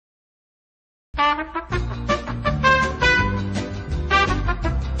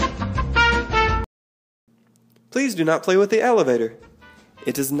Please do not play with the elevator.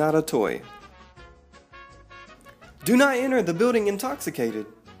 It is not a toy. Do not enter the building intoxicated.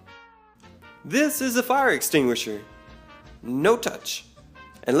 This is a fire extinguisher. No touch.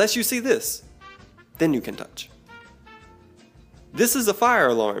 Unless you see this, then you can touch. This is a fire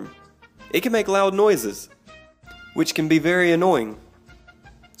alarm. It can make loud noises, which can be very annoying.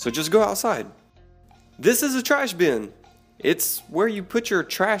 So just go outside. This is a trash bin. It's where you put your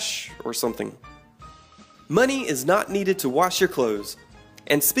trash or something. Money is not needed to wash your clothes.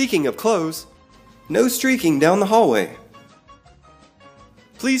 And speaking of clothes, no streaking down the hallway.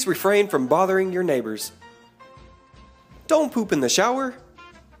 Please refrain from bothering your neighbors. Don't poop in the shower.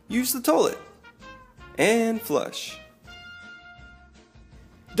 Use the toilet. And flush.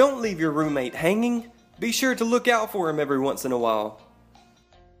 Don't leave your roommate hanging. Be sure to look out for him every once in a while.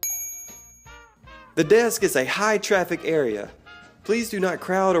 The desk is a high traffic area. Please do not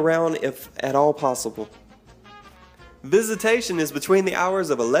crowd around if at all possible. Visitation is between the hours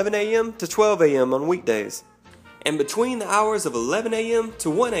of 11 a.m. to 12 a.m. on weekdays, and between the hours of 11 a.m.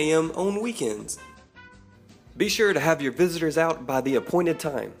 to 1 a.m. on weekends. Be sure to have your visitors out by the appointed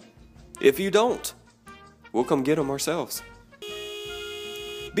time. If you don't, we'll come get them ourselves.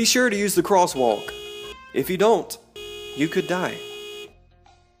 Be sure to use the crosswalk. If you don't, you could die.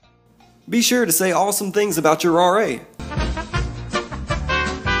 Be sure to say awesome things about your RA.